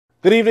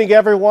Good evening,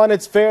 everyone.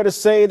 It's fair to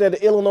say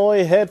that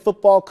Illinois head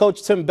football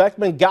coach Tim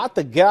Beckman got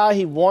the guy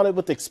he wanted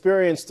with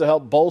experience to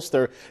help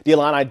bolster the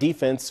Illini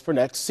defense for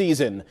next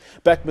season.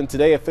 Beckman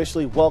today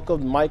officially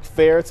welcomed Mike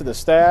Phair to the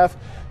staff.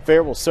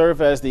 Phair will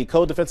serve as the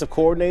co-defensive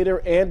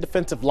coordinator and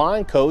defensive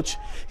line coach.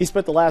 He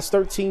spent the last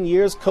 13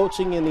 years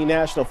coaching in the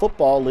National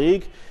Football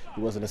League. He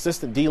was an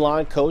assistant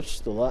D-line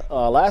coach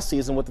last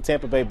season with the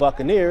Tampa Bay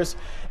Buccaneers.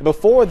 And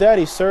before that,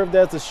 he served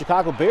as the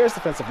Chicago Bears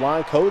defensive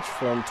line coach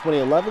from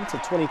 2011 to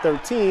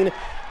 2013,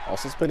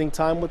 also spending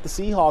time with the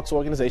Seahawks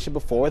organization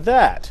before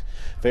that.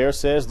 Phair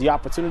says the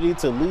opportunity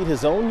to lead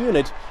his own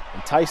unit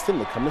enticed him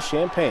to come to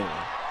Champaign.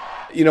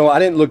 You know, I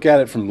didn't look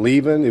at it from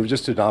leaving. It was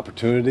just an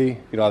opportunity.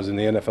 You know, I was in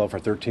the NFL for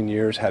 13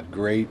 years, had a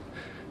great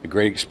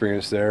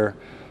experience there.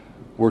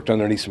 Worked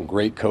underneath some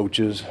great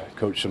coaches,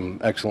 coached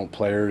some excellent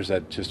players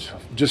that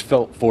just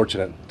felt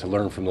fortunate to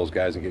learn from those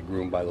guys and get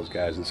groomed by those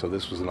guys. And so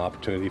this was an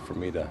opportunity for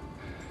me to,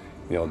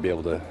 you know, be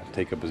able to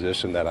take a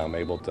position that I'm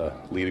able to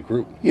lead a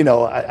group. You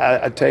know,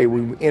 I tell you,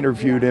 we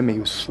interviewed him. He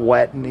was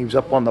sweating. He was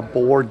up on the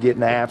board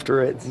getting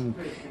after it. And,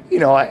 you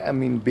know, I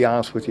mean, to be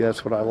honest with you,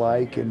 that's what I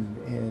like.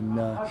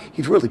 And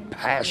he's really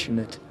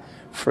passionate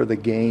for the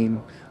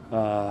game.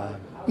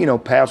 You know,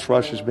 pass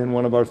rush has been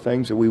one of our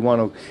things that we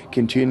want to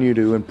continue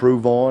to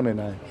improve on,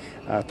 and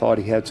I thought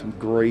he had some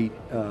great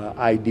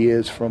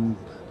ideas from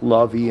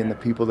Lovey and the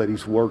people that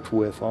he's worked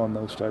with on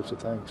those types of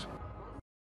things.